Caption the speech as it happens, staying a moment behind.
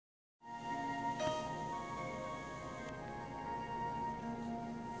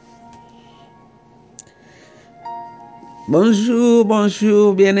Bonjour,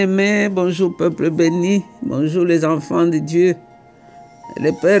 bonjour bien-aimés, bonjour peuple béni, bonjour les enfants de Dieu.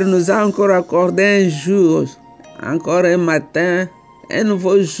 Le Père nous a encore accordé un jour, encore un matin, un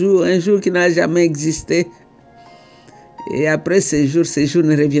nouveau jour, un jour qui n'a jamais existé. Et après ce jour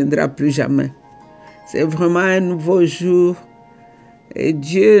ne reviendra plus jamais. C'est vraiment un nouveau jour. Et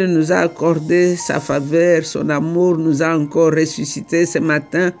Dieu nous a accordé sa faveur, son amour nous a encore ressuscité ce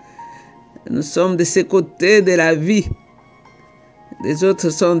matin. Nous sommes de ce côté de la vie. Les autres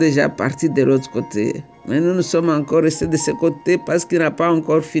sont déjà partis de l'autre côté. Mais nous sommes encore restés de ce côté parce qu'il n'a pas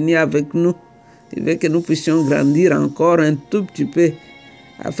encore fini avec nous. Il veut que nous puissions grandir encore un tout petit peu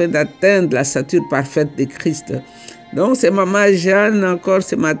afin d'atteindre la stature parfaite de Christ. Donc, c'est Maman Jeanne, encore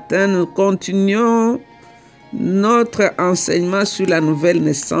ce matin, nous continuons notre enseignement sur la nouvelle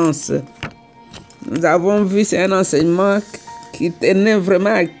naissance. Nous avons vu, c'est un enseignement qui tenait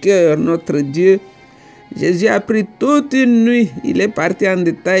vraiment à cœur notre Dieu. Jésus a pris toute une nuit. Il est parti en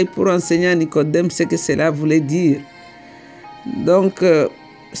détail pour enseigner à Nicodème ce que cela voulait dire. Donc,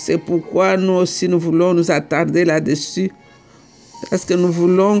 c'est pourquoi nous aussi, nous voulons nous attarder là-dessus. Parce que nous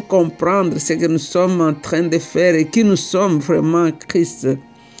voulons comprendre ce que nous sommes en train de faire et qui nous sommes vraiment Christ.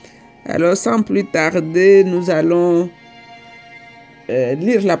 Alors, sans plus tarder, nous allons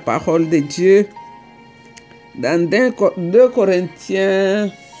lire la parole de Dieu dans 2 Corinthiens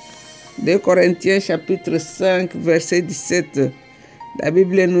chapitre 5, verset 17. La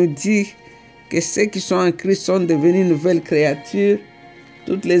Bible nous dit que ceux qui sont en Christ sont devenus nouvelles créatures.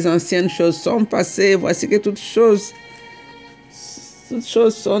 Toutes les anciennes choses sont passées. Voici que toutes choses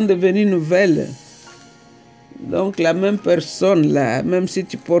sont devenues nouvelles. Donc la même personne là, même si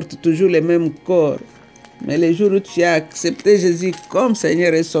tu portes toujours le même corps, mais le jour où tu as accepté Jésus comme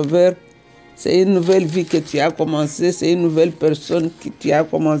Seigneur et Sauveur, c'est une nouvelle vie que tu as commencé, c'est une nouvelle personne que tu as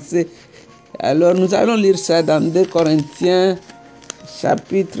commencé. Alors nous allons lire ça dans 2 Corinthiens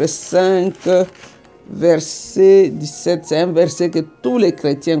chapitre 5, verset 17. C'est un verset que tous les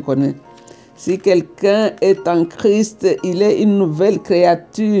chrétiens connaissent. Si quelqu'un est en Christ, il est une nouvelle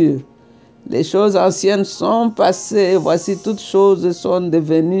créature. Les choses anciennes sont passées, voici toutes choses sont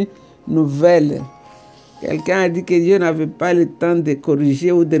devenues nouvelles. Quelqu'un a dit que Dieu n'avait pas le temps de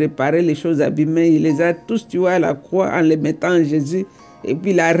corriger ou de réparer les choses abîmées. Il les a tous tués à la croix en les mettant en Jésus et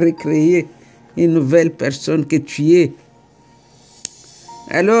puis il a recréé une nouvelle personne que tu es.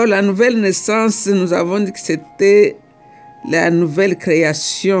 Alors la nouvelle naissance, nous avons dit que c'était la nouvelle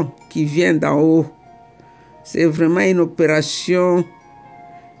création qui vient d'en haut. C'est vraiment une opération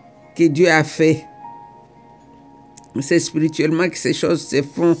que Dieu a fait. C'est spirituellement que ces choses se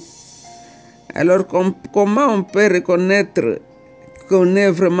font. Alors comment on peut reconnaître qu'on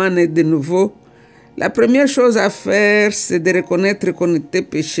est vraiment né de nouveau? La première chose à faire, c'est de reconnaître qu'on était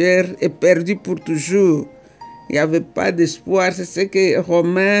pécheur et perdu pour toujours. Il n'y avait pas d'espoir. C'est ce que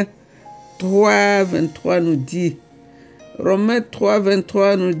Romains 3, 23 nous dit. Romains 3,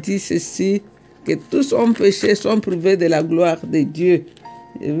 23 nous dit ceci, que tous ont péché, sont privés de la gloire de Dieu.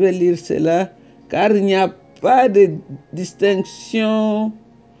 Je vais lire cela, car il n'y a pas de distinction.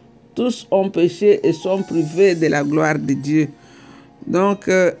 Tous ont péché et sont privés de la gloire de Dieu. Donc,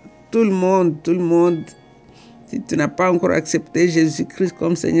 tout le monde, si tu n'as pas encore accepté Jésus-Christ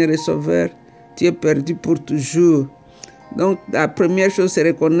comme Seigneur et Sauveur, tu es perdu pour toujours. Donc, la première chose, c'est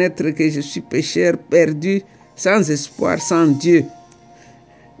reconnaître que je suis pécheur, perdu, sans espoir, sans Dieu.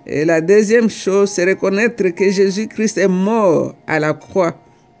 Et la deuxième chose, c'est reconnaître que Jésus-Christ est mort à la croix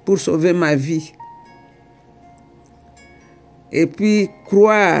pour sauver ma vie. Et puis,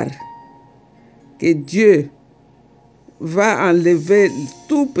 croire que Dieu va enlever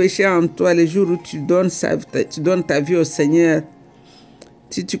tout péché en toi le jour où tu donnes ta vie au Seigneur.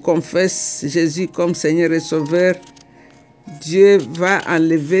 Si tu confesses Jésus comme Seigneur et Sauveur, Dieu va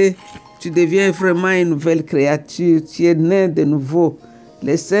enlever, tu deviens vraiment une nouvelle créature, tu es né de nouveau.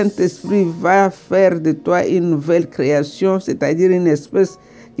 Le Saint-Esprit va faire de toi une nouvelle création, c'est-à-dire une espèce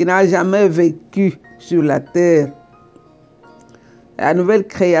qui n'a jamais vécu sur la terre. La nouvelle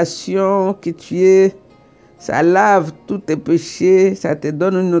création que tu es, ça lave tous tes péchés, ça te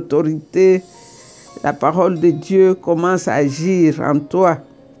donne une autorité. La parole de Dieu commence à agir en toi.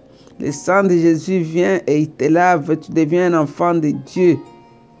 Le sang de Jésus vient et il te lave, tu deviens un enfant de Dieu.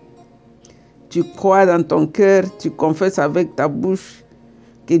 Tu crois dans ton cœur, tu confesses avec ta bouche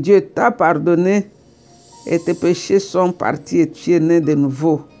que Dieu t'a pardonné et tes péchés sont partis et tu es né de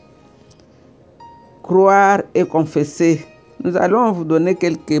nouveau. Croire et confesser. Nous allons vous donner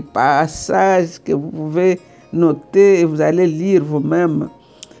quelques passages que vous pouvez noter et vous allez lire vous-même.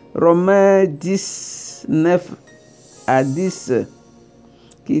 Romains 10, 9 à 10,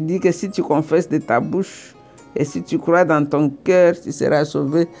 qui dit que si tu confesses de ta bouche Et si tu crois dans ton cœur, tu seras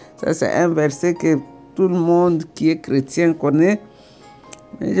sauvé. Ça, c'est un verset que tout le monde qui est chrétien connaît.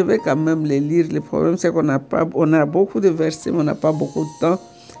 Mais je vais quand même les lire. Le problème, c'est qu'on a beaucoup de versets, mais on n'a pas beaucoup de temps.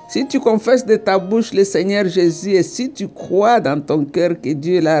 Si tu confesses de ta bouche le Seigneur Jésus et si tu crois dans ton cœur que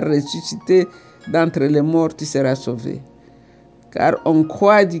Dieu l'a ressuscité d'entre les morts, tu seras sauvé. Car on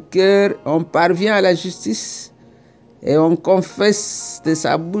croit du cœur, on parvient à la justice et on confesse de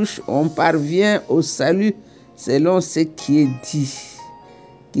sa bouche, on parvient au salut selon ce qui est dit.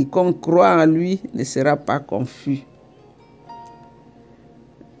 Quiconque croit en lui ne sera pas confus.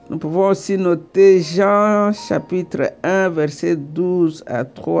 Nous pouvons aussi noter Jean chapitre 1, verset 12 à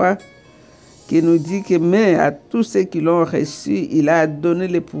 3, qui nous dit que mais à tous ceux qui l'ont reçu, il a donné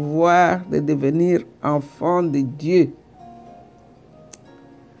le pouvoir de devenir enfants de Dieu.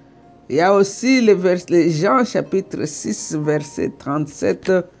 Il y a aussi le Jean chapitre 6, verset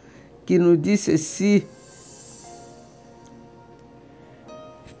 37, qui nous dit ceci,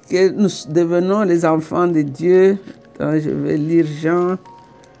 que nous devenons les enfants de Dieu. Attends, je vais lire Jean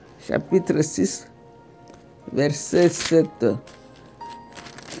chapitre 6, verset 7.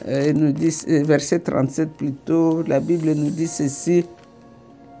 Il nous dit, verset 37 plutôt, la Bible nous dit ceci. Il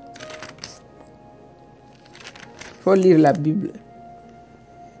faut lire la Bible.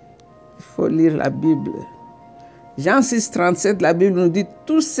 Il faut lire la Bible. Jean 6, 37, la Bible nous dit,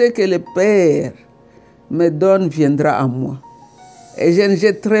 tout ce que le Père me donne viendra à moi. Et je ne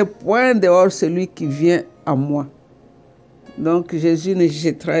jetterai point dehors celui qui vient à moi. Donc Jésus ne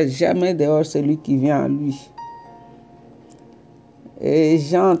jettera jamais dehors celui qui vient à lui. Et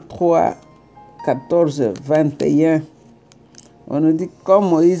Jean 3, 14, 21, on nous dit, comme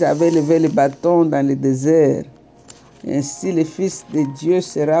Moïse avait levé le bâton dans le désert, ainsi le Fils de Dieu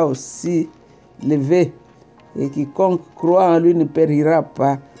sera aussi levé, et quiconque croit en lui ne périra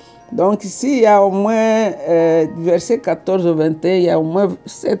pas. Donc ici, il y a au moins, verset 14 au 21, il y a au moins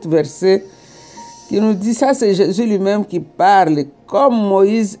 7 versets qui nous dit, ça c'est Jésus lui-même qui parle, comme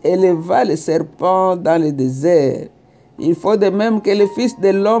Moïse éleva le serpent dans le désert. Il faut de même que le Fils de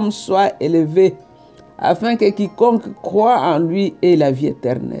l'homme soit élevé, afin que quiconque croit en lui ait la vie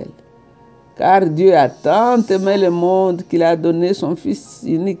éternelle. Car Dieu a tant aimé le monde qu'il a donné son Fils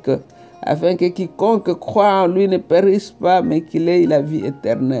unique, afin que quiconque croit en lui ne périsse pas, mais qu'il ait la vie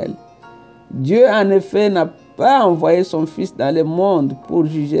éternelle. Dieu, en effet, n'a pas envoyé son Fils dans le monde pour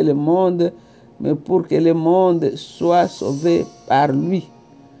juger le monde, mais pour que le monde soit sauvé par lui.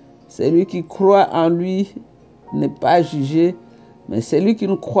 Celui qui croit en lui n'est pas jugé, mais celui qui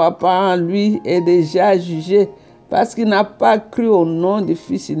ne croit pas en lui est déjà jugé, parce qu'il n'a pas cru au nom du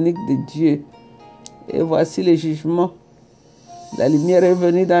Fils unique de Dieu. Et voici le jugement. La lumière est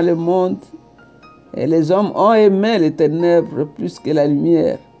venue dans le monde, et les hommes ont aimé les ténèbres plus que la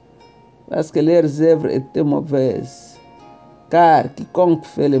lumière, parce que leurs œuvres étaient mauvaises. Car quiconque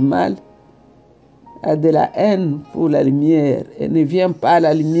fait le mal a de la haine pour la lumière et ne vient pas à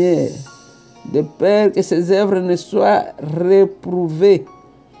la lumière, de peur que ses œuvres ne soient réprouvées.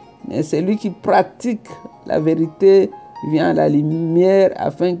 Mais celui qui pratique la vérité vient à la lumière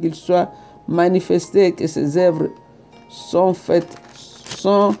afin qu'il soit manifesté que ses œuvres sont faites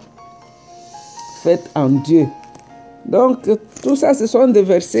en Dieu. Donc tout ça, ce sont des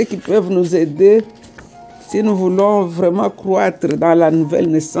versets qui peuvent nous aider si nous voulons vraiment croître dans la nouvelle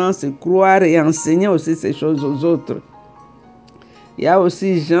naissance, croire et enseigner aussi ces choses aux autres. Il y a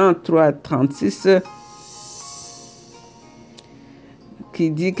aussi Jean 3, 36 qui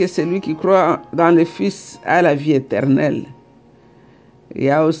dit que celui qui croit dans le Fils a la vie éternelle. Il y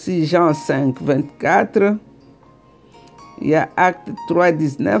a aussi Jean 5, 24. Il y a Actes 3,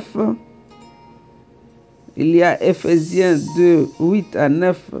 19. Il y a Éphésiens 2, 8 à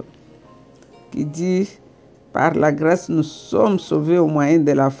 9 qui dit « Par la grâce, nous sommes sauvés au moyen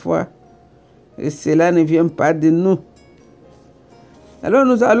de la foi, et cela ne vient pas de nous. » Alors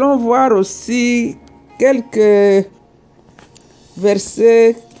nous allons voir aussi quelques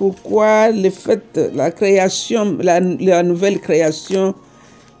versets pourquoi le fait, la création, la nouvelle création,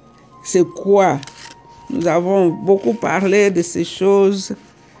 c'est quoi? Nous avons beaucoup parlé de ces choses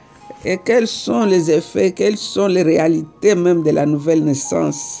et quels sont les effets, quelles sont les réalités même de la nouvelle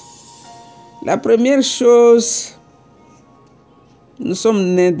naissance. La première chose, nous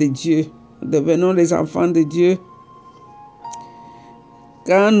sommes nés de Dieu, nous devenons les enfants de Dieu.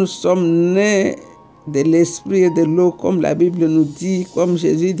 Quand nous sommes nés de l'esprit et de l'eau, comme la Bible nous dit, comme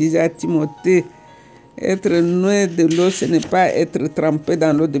Jésus disait à Timothée, être né de l'eau, ce n'est pas être trempé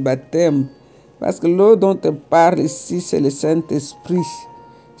dans l'eau de baptême. Parce que l'eau dont on parle ici, c'est le Saint-Esprit.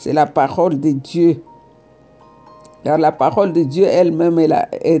 C'est la parole de Dieu. Car la parole de Dieu elle-même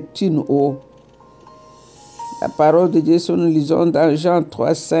est une eau. La parole de Dieu, si nous lisons dans Jean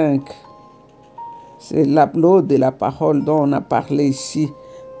 3, 5, c'est l'eau de la parole dont on a parlé ici.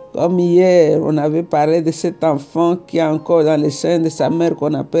 Comme hier, on avait parlé de cet enfant qui est encore dans le sein de sa mère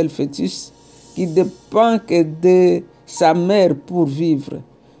qu'on appelle fœtus, qui dépend que de sa mère pour vivre.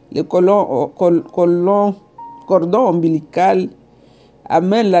 Le cordon ombilical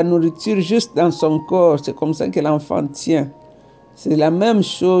amène la nourriture juste dans son corps. C'est comme ça que l'enfant tient. C'est la même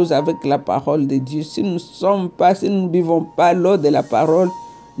chose avec la parole de Dieu. Si nous ne buvons pas l'eau de la parole,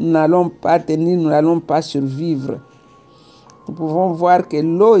 nous n'allons pas tenir, nous n'allons pas survivre. Nous pouvons voir que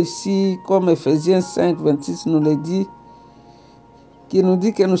l'eau ici, comme Ephésiens 5, 26 nous le dit, qui nous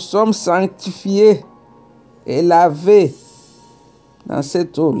dit que nous sommes sanctifiés et lavés dans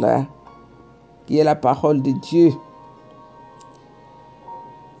cette eau-là, qui est la parole de Dieu.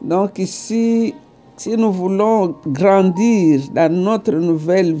 Donc ici, si nous voulons grandir dans notre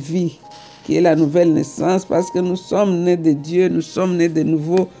nouvelle vie, qui est la nouvelle naissance, parce que nous sommes nés de Dieu, nous sommes nés de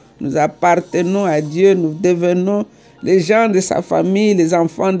nouveau, nous appartenons à Dieu, nous devenons les gens de sa famille, les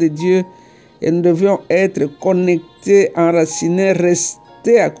enfants de Dieu, et nous devions être connectés, enracinés,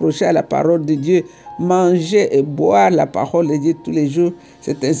 rester accrochés à la parole de Dieu, manger et boire la parole de Dieu tous les jours.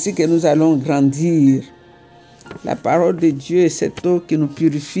 C'est ainsi que nous allons grandir. La parole de Dieu est cette eau qui nous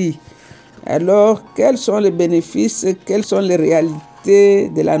purifie. Alors, quels sont les bénéfices, quelles sont les réalités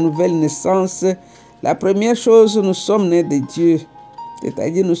de la nouvelle naissance? La première chose, nous sommes nés de Dieu,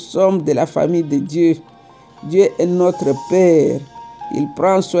 c'est-à-dire nous sommes de la famille de Dieu. Dieu est notre Père, il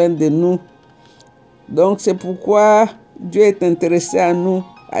prend soin de nous. Donc c'est pourquoi Dieu est intéressé à nous,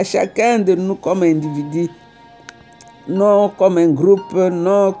 à chacun de nous comme individu, non comme un groupe,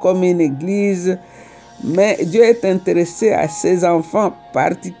 non comme une église, mais Dieu est intéressé à ses enfants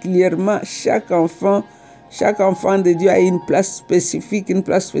particulièrement. Chaque enfant de Dieu a une place spécifique, une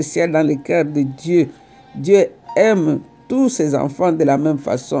place spéciale dans le cœur de Dieu. Dieu aime tous ses enfants de la même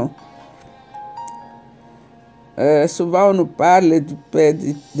façon. Souvent on nous parle du Père,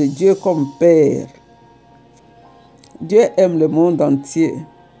 de Dieu comme Père. Dieu aime le monde entier,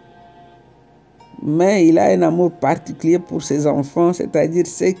 mais il a un amour particulier pour ses enfants, c'est-à-dire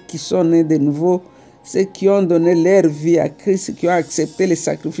ceux qui sont nés de nouveau, ceux qui ont donné leur vie à Christ, qui ont accepté le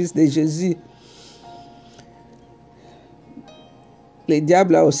sacrifice de Jésus. Le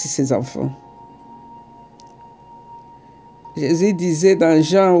diable a aussi ses enfants. Jésus disait dans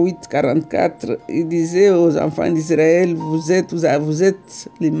Jean 8, 44, il disait aux enfants d'Israël, vous êtes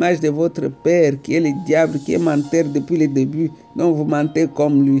l'image de votre Père, qui est le diable, qui est menteur depuis le début, donc vous mentez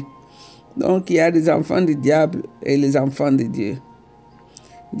comme lui. Donc il y a des enfants du diable et les enfants de Dieu.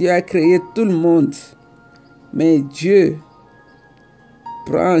 Dieu a créé tout le monde, mais Dieu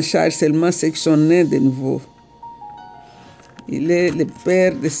prend en charge seulement ceux qui sont nés de nouveau. Il est le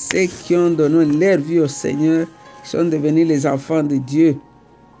Père de ceux qui ont donné leur vie au Seigneur, qui sont devenus les enfants de Dieu.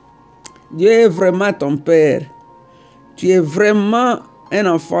 Dieu est vraiment ton Père. Tu es vraiment un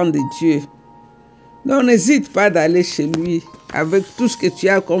enfant de Dieu. Donc n'hésite pas d'aller chez lui avec tout ce que tu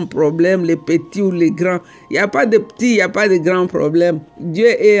as comme problème, les petits ou les grands. Il n'y a pas de petits, il n'y a pas de grands problèmes. Dieu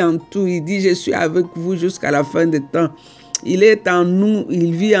est en tout. Il dit, je suis avec vous jusqu'à la fin des temps. Il est en nous,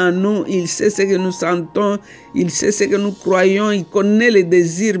 il vit en nous, il sait ce que nous sentons, il sait ce que nous croyons, il connaît les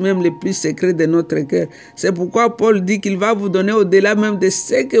désirs même les plus secrets de notre cœur. C'est pourquoi Paul dit qu'il va vous donner au-delà même de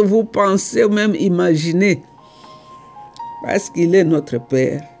ce que vous pensez ou même imaginez. Parce qu'il est notre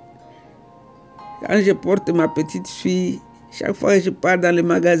Père. Quand je porte ma petite fille, chaque fois que je pars dans le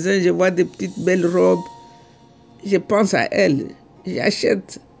magasin, je vois des petites belles robes. Je pense à elle.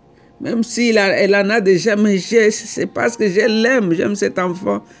 J'achète. Même si elle en a déjà, mais c'est parce que je l'aime. J'aime cet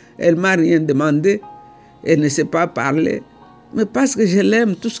enfant. Elle ne m'a rien demandé. Elle ne sait pas parler. Mais parce que je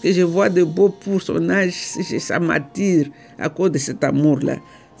l'aime, tout ce que je vois de beau pour son âge, ça m'attire à cause de cet amour-là.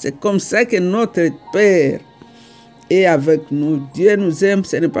 C'est comme ça que notre Père est avec nous. Dieu nous aime,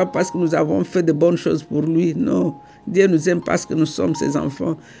 ce n'est pas parce que nous avons fait de bonnes choses pour lui, non. Dieu nous aime parce que nous sommes ses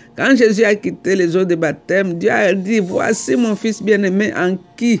enfants. Quand Jésus a quitté les eaux de baptême, Dieu a dit, voici mon fils bien-aimé en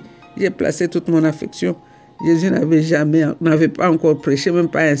qui j'ai placé toute mon affection. Jésus n'avait pas encore prêché, même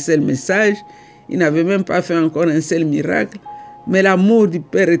pas un seul message. Il n'avait même pas fait encore un seul miracle. Mais l'amour du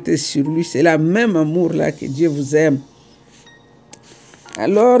Père était sur lui. C'est la même amour-là que Dieu vous aime.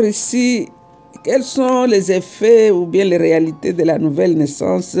 Alors ici, quels sont les effets ou bien les réalités de la nouvelle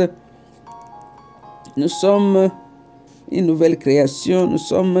naissance? Nous sommes une nouvelle création, nous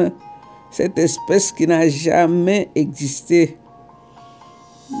sommes cette espèce qui n'a jamais existé.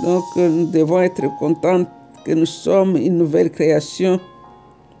 Donc nous devons être contents que nous sommes une nouvelle création.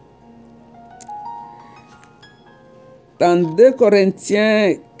 Dans 2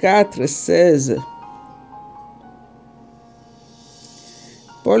 Corinthiens 4, 16,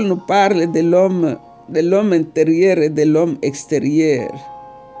 Paul nous parle de l'homme intérieur et de l'homme extérieur.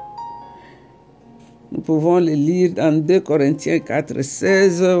 Nous pouvons le lire dans 2 Corinthiens 4,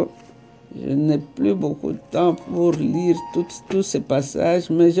 16. Je n'ai plus beaucoup de temps pour lire tous ces passages,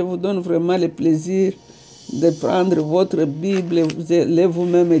 mais je vous donne vraiment le plaisir de prendre votre Bible et vous allez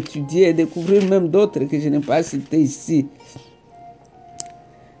vous-même étudier et découvrir même d'autres que je n'ai pas cités ici.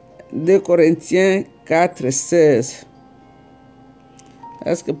 2 Corinthiens 4, 16.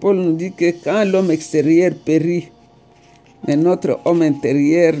 Parce que Paul nous dit que quand l'homme extérieur périt, mais notre homme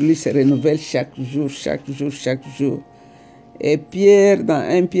intérieur, lui, se renouvelle chaque jour, chaque jour, chaque jour. Et Pierre, dans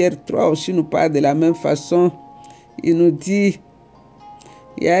 1 Pierre 3 aussi, nous parle de la même façon. Il nous dit,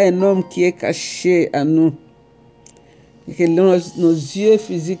 il y a un homme qui est caché à nous, et que nos yeux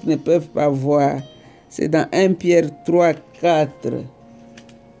physiques ne peuvent pas voir. C'est dans 1 Pierre 3, 4.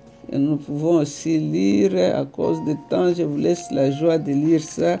 Et nous pouvons aussi lire, à cause du temps, je vous laisse la joie de lire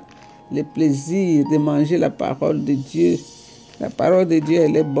ça, le plaisir de manger la parole de Dieu. La parole de Dieu,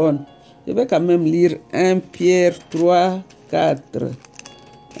 elle est bonne. Je vais quand même lire 1 Pierre 3, 4.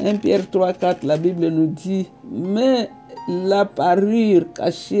 1 Pierre 3, 4, la Bible nous dit, mais la parure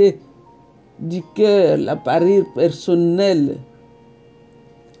cachée du cœur, la parure personnelle,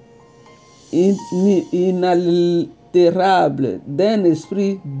 inaltérable d'un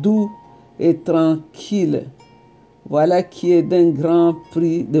esprit doux et tranquille, voilà qui est d'un grand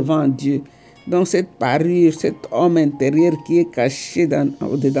prix devant Dieu. Donc cette parure, cet homme intérieur qui est caché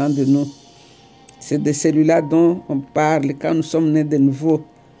au-dedans de nous, c'est de celui-là dont on parle quand nous sommes nés de nouveau.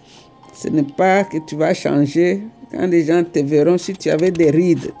 Ce n'est pas que tu vas changer. Quand les gens te verront, si tu avais des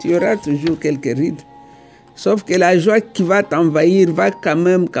rides, tu auras toujours quelques rides. Sauf que la joie qui va t'envahir va quand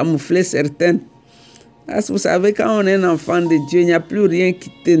même camoufler certaines. Parce que vous savez, quand on est un enfant de Dieu, il n'y a plus rien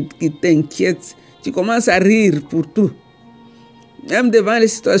qui t'inquiète. Tu commences à rire pour tout. Même devant les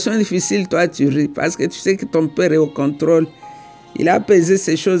situations difficiles, toi, tu ris. Parce que tu sais que ton Père est au contrôle. Il a pesé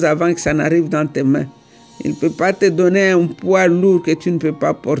ces choses avant que ça n'arrive dans tes mains. Il ne peut pas te donner un poids lourd que tu ne peux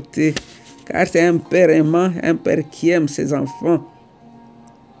pas porter. Car c'est un Père aimant, un Père qui aime ses enfants.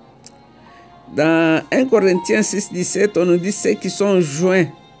 Dans 1 Corinthiens 6, 17, on nous dit ceux qui sont joints,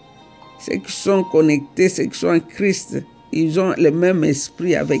 ceux qui sont connectés, ceux qui sont en Christ, ils ont le même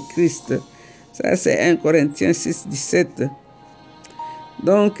esprit avec Christ. Ça, c'est 1 Corinthiens 6, 17.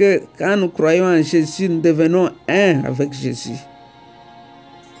 Donc, quand nous croyons en Jésus, nous devenons un avec Jésus.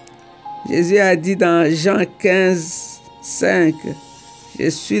 Jésus a dit dans Jean 15, 5, « Je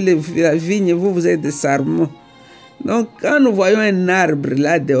suis la vigne, vous êtes des sarments. » Donc, quand nous voyons un arbre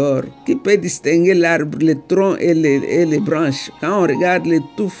là dehors, qui peut distinguer l'arbre, le tronc et les branches? Quand on regarde le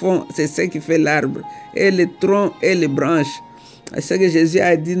tout fond, c'est ce qui fait l'arbre, et le tronc et les branches. C'est ce que Jésus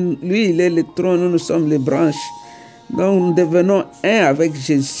a dit, lui, il est le tronc, nous sommes les branches. Donc, nous devenons un avec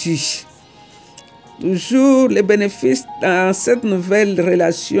Jésus. Toujours les bénéfices dans cette nouvelle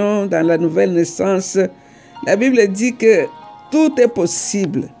relation, dans la nouvelle naissance, la Bible dit que tout est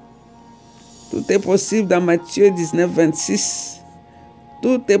possible. Tout est possible dans Matthieu 19, 26.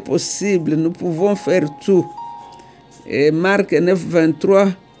 Tout est possible, nous pouvons faire tout. Et Marc 9, 23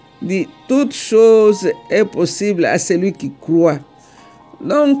 dit, toute chose est possible à celui qui croit.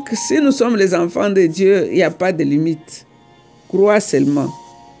 Donc, si nous sommes les enfants de Dieu, il n'y a pas de limite. Crois seulement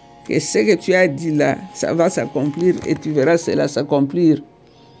que ce que tu as dit là, ça va s'accomplir et tu verras cela s'accomplir.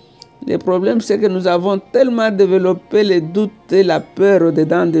 Le problème, c'est que nous avons tellement développé les doutes et la peur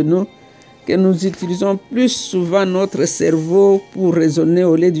au-dedans de nous que nous utilisons plus souvent notre cerveau pour raisonner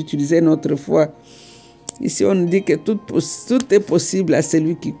au lieu d'utiliser notre foi. Ici, on nous dit que tout est possible à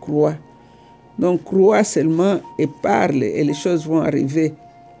celui qui croit. Donc, crois seulement et parle et les choses vont arriver.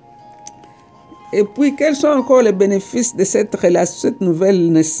 Et puis, quels sont encore les bénéfices de cette relation, cette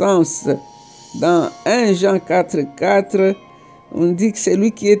nouvelle naissance? Dans 1 Jean 4, 4, on dit que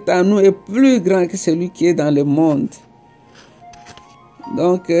celui qui est en nous est plus grand que celui qui est dans le monde.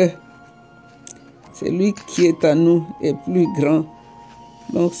 Donc, celui qui est en nous est plus grand.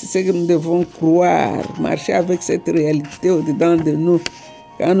 Donc, c'est ce que nous devons croire, marcher avec cette réalité au-dedans de nous.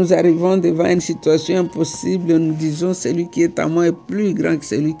 Quand nous arrivons devant une situation impossible, nous disons, celui qui est en moi est plus grand que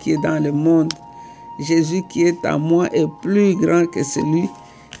celui qui est dans le monde. Jésus qui est en moi est plus grand que celui,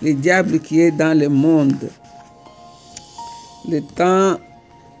 le diable qui est dans le monde. Le temps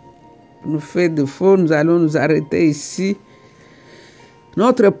nous fait défaut, nous allons nous arrêter ici.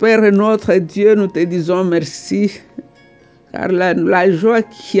 Notre Père et notre Dieu, nous te disons merci, car la joie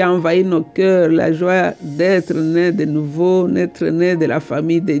qui a envahi nos cœurs, la joie d'être né de nouveau, d'être né de la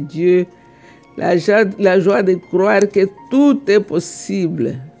famille de Dieu, la joie de croire que tout est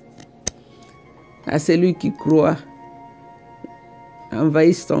possible à celui qui croit.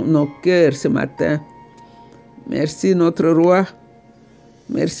 envahisse nos cœurs ce matin. Merci notre roi.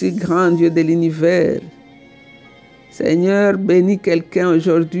 Merci grand Dieu de l'univers. Seigneur, bénis quelqu'un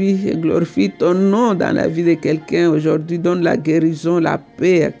aujourd'hui et glorifie ton nom dans la vie de quelqu'un aujourd'hui. Donne la guérison, la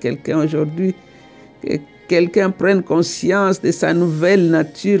paix à quelqu'un aujourd'hui. Que quelqu'un prenne conscience de sa nouvelle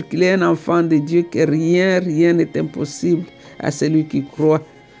nature, qu'il est un enfant de Dieu, que rien n'est impossible à celui qui croit.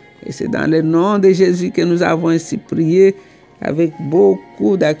 Et c'est dans le nom de Jésus que nous avons ainsi prié. Avec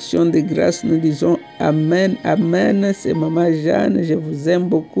beaucoup d'actions de grâce, nous disons Amen, Amen. C'est Maman Jeanne, je vous aime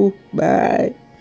beaucoup. Bye.